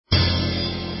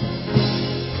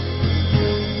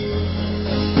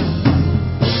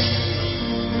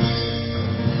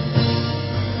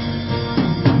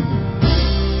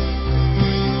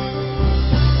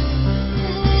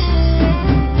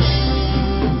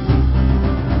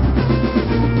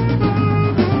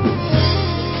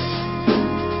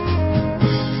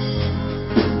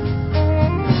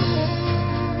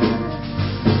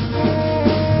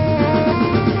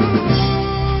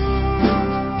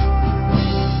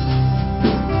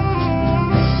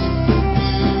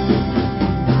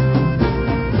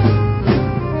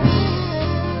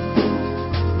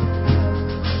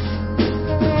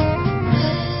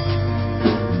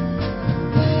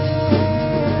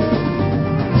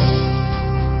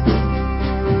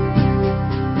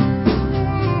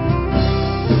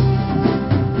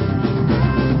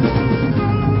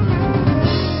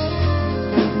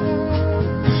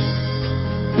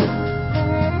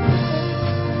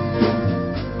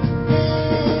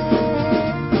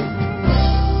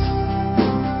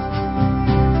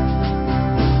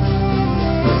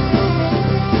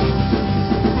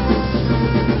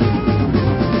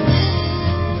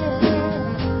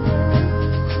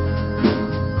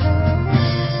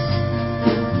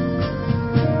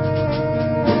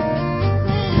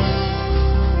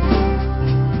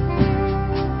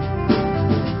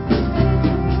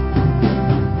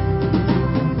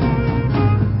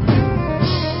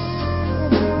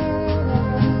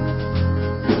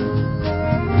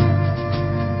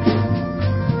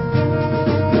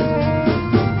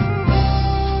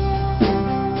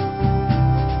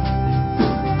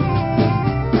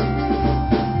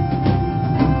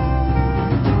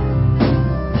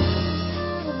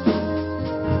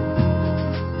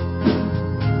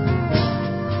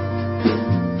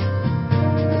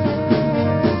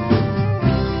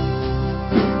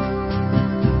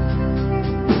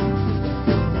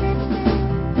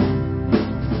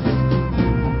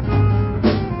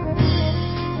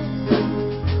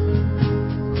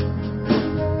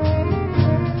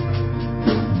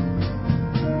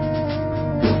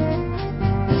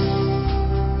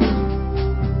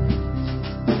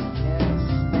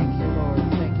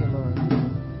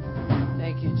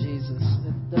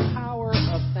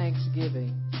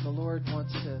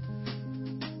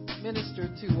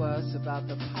about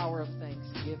the power of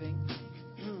thanksgiving.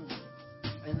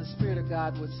 And the Spirit of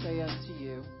God would say unto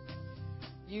you,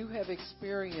 you have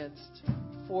experienced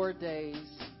 4 days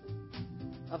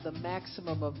of the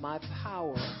maximum of my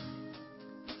power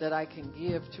that I can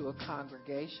give to a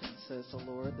congregation, says the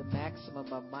Lord, the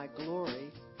maximum of my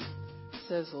glory,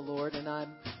 says the Lord, and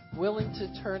I'm willing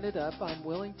to turn it up. I'm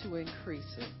willing to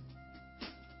increase it.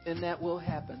 And that will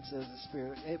happen, says the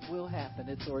Spirit. It will happen.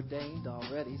 It's ordained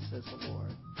already, says the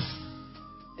Lord.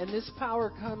 And this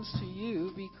power comes to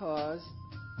you because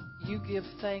you give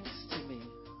thanks to me,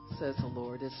 says the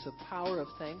Lord. It's the power of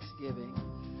thanksgiving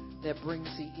that brings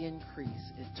the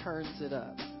increase. It turns it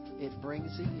up. It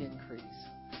brings the increase,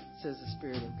 says the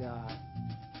Spirit of God.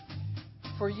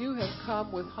 For you have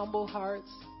come with humble hearts,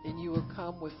 and you have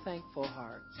come with thankful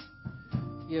hearts.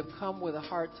 You have come with a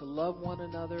heart to love one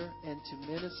another and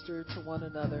to minister to one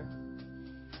another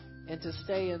and to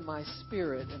stay in my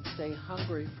spirit and stay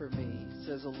hungry for me,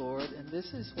 says the Lord. And this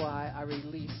is why I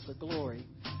release the glory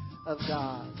of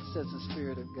God, says the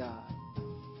Spirit of God.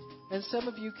 And some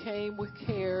of you came with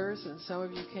cares and some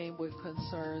of you came with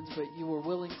concerns, but you were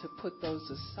willing to put those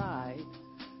aside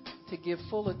to give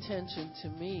full attention to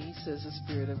me, says the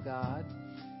Spirit of God.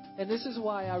 And this is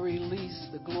why I release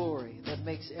the glory that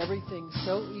makes everything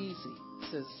so easy,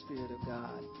 says the Spirit of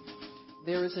God.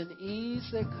 There is an ease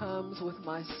that comes with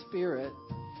my Spirit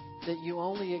that you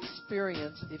only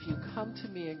experience if you come to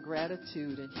me in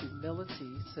gratitude and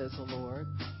humility, says the Lord.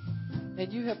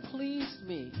 And you have pleased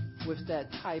me with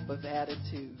that type of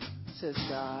attitude, says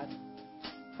God.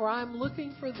 For I'm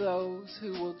looking for those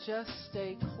who will just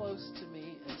stay close to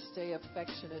me and stay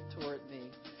affectionate toward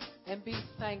me and be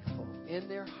thankful in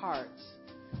their hearts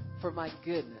for my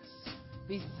goodness.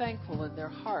 Be thankful in their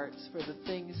hearts for the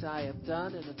things I have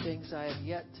done and the things I have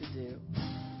yet to do.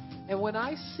 And when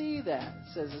I see that,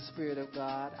 says the Spirit of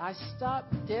God, I stop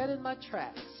dead in my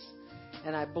tracks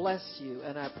and I bless you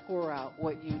and I pour out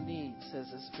what you need, says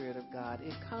the Spirit of God.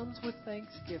 It comes with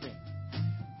thanksgiving.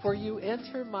 For you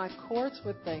enter my courts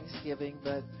with thanksgiving,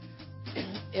 but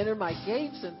enter my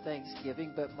gates in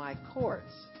thanksgiving, but my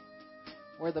courts,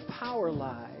 where the power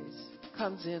lies,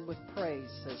 comes in with praise,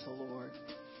 says the Lord.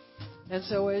 And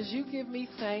so as you give me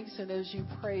thanks and as you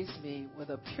praise me with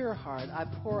a pure heart, I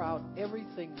pour out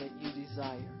everything that you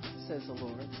desire, says the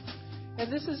Lord.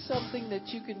 And this is something that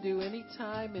you can do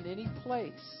anytime in any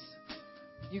place.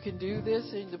 You can do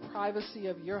this in the privacy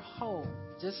of your home.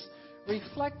 Just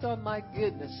reflect on my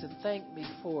goodness and thank me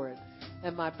for it.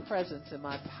 And my presence and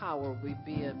my power will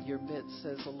be in your midst,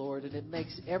 says the Lord. And it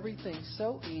makes everything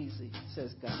so easy,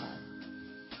 says God.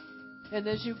 And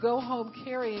as you go home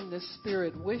carrying this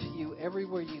Spirit with you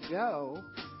everywhere you go,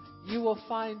 you will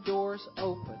find doors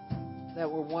open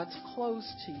that were once closed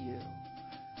to you.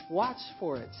 Watch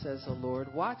for it, says the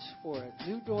Lord. Watch for it.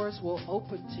 New doors will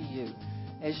open to you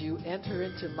as you enter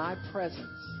into my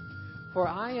presence. For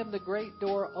I am the great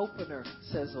door opener,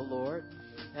 says the Lord,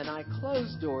 and I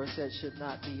close doors that should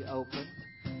not be opened.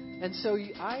 And so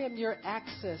I am your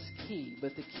access key,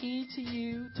 but the key to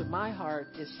you, to my heart,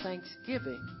 is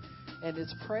thanksgiving, and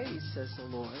it's praise, says the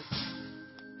Lord.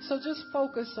 So just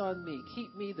focus on me.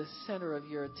 Keep me the center of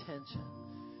your attention.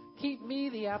 Keep me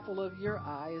the apple of your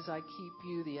eye as I keep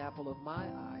you the apple of my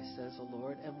eye, says the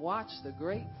Lord, and watch the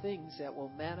great things that will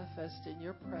manifest in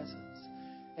your presence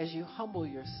as you humble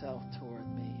yourself toward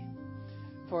me.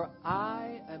 For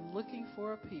I am looking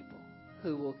for a people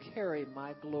who will carry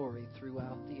my glory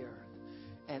throughout the earth.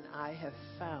 And I have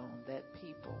found that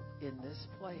people in this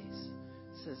place,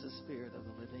 says the Spirit of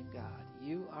the living God.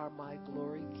 You are my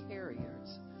glory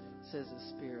carriers, says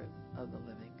the Spirit of the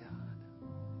living God.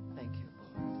 Thank you,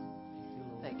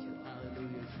 Lord. Thank you, Lord.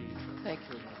 Hallelujah, Jesus. Thank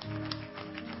you, Lord.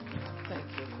 Thank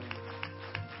you, Lord.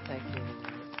 Thank you, Lord.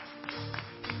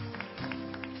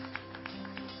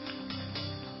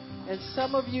 And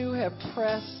some of you have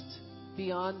pressed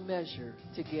beyond measure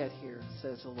to get here,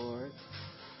 says the Lord.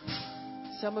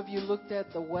 Some of you looked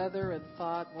at the weather and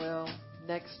thought, well,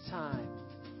 next time.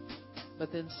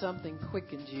 But then something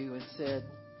quickened you and said,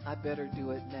 I better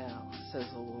do it now, says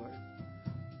the Lord.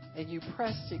 And you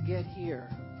pressed to get here.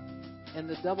 And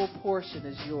the double portion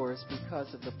is yours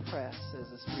because of the press, says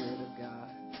the Spirit of God.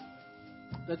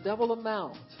 The double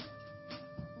amount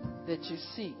that you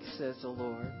seek, says the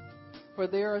Lord. For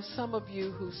there are some of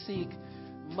you who seek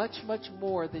much, much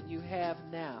more than you have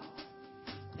now.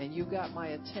 And you got my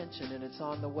attention, and it's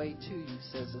on the way to you,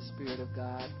 says the Spirit of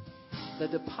God. The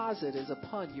deposit is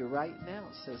upon you right now,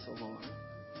 says the Lord.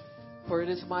 For it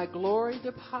is my glory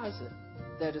deposit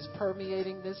that is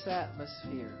permeating this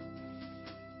atmosphere.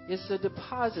 It's the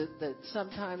deposit that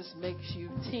sometimes makes you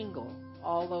tingle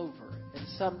all over. And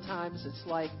sometimes it's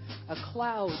like a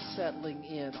cloud settling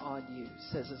in on you,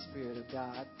 says the Spirit of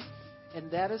God. And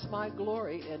that is my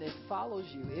glory, and it follows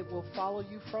you. It will follow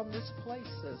you from this place,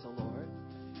 says the Lord.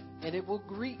 And it will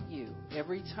greet you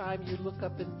every time you look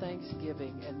up in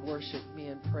thanksgiving and worship me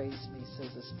and praise me,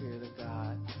 says the Spirit of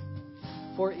God.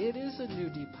 For it is a new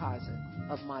deposit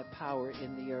of my power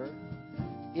in the earth.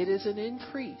 It is an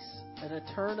increase and a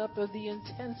turn up of the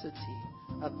intensity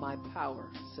of my power,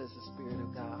 says the Spirit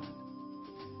of God.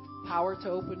 Power to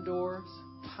open doors,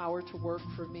 power to work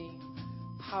for me,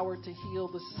 power to heal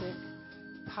the sick,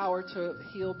 power to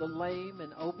heal the lame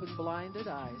and open blinded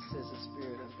eyes, says the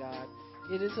Spirit of God.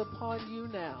 It is upon you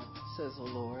now, says the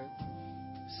Lord.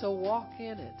 So walk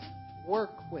in it,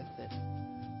 work with it,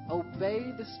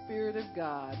 obey the Spirit of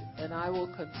God, and I will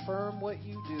confirm what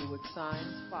you do with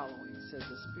signs following, says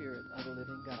the Spirit of the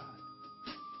living God.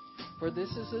 For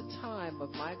this is a time of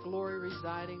my glory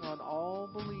residing on all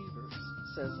believers,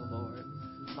 says the Lord.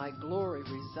 My glory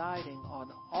residing on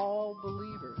all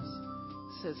believers,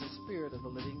 says the Spirit of the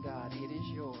living God. It is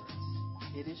yours.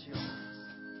 It is yours.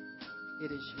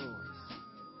 It is yours.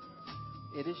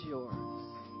 It is yours.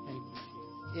 Thank you,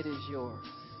 Jesus. It is yours.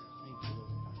 Thank you,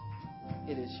 Lord.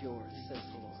 It is yours, says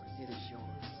the Lord. It is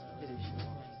yours. It is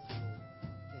yours.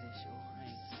 It is yours.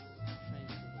 Thank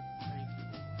you, Lord. Thank you,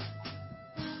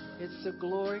 Lord. It's a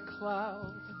glory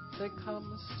cloud that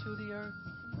comes to the earth.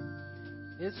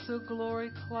 It's a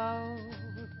glory cloud.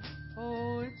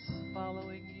 Oh, it's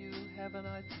following you. Haven't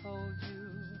I told you?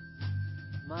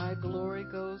 My glory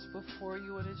goes before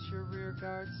you and it's your rear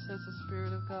guard, says the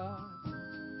Spirit of God.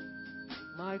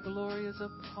 My glory is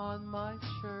upon my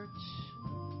church.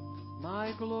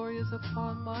 My glory is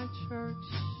upon my church.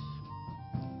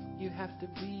 You have to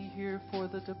be here for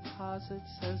the deposit,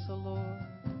 says the Lord.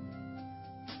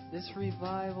 This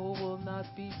revival will not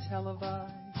be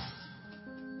televised.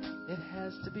 It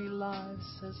has to be live,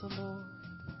 says the Lord.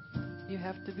 You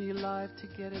have to be live to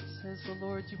get it, says the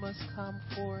Lord. You must come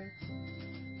for it.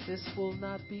 This will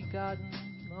not be gotten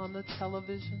on the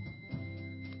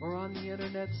television or on the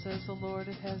internet, says the Lord.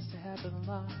 It has to happen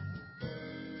live.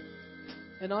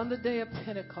 And on the day of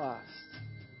Pentecost,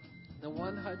 the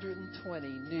 120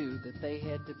 knew that they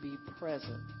had to be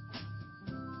present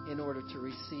in order to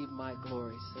receive my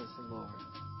glory, says the Lord.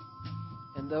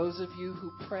 And those of you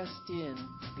who pressed in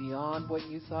beyond what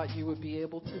you thought you would be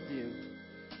able to do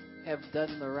have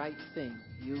done the right thing.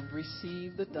 You've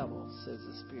received the double, says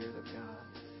the Spirit of God.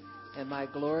 And my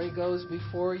glory goes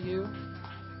before you.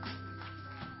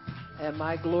 And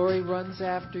my glory runs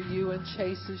after you and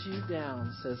chases you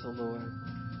down, says the Lord.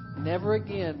 Never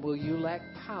again will you lack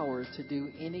power to do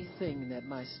anything that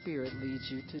my Spirit leads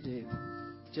you to do.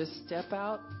 Just step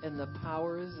out and the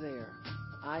power is there.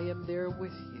 I am there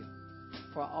with you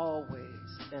for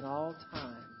always and all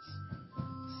times,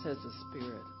 says the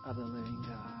Spirit of the living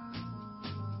God.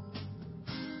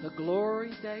 The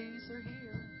glory days are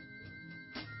here.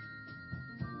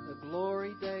 The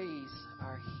glory days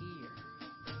are here.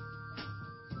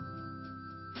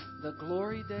 The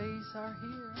glory days are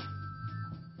here.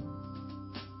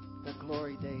 The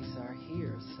glory days are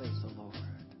here, says the Lord.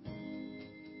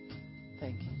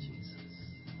 Thank you, Jesus.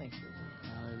 Thank you, Lord.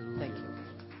 Hallelujah. Thank you, Lord.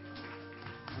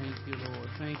 Thank you, Lord.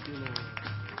 Thank you,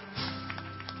 Lord.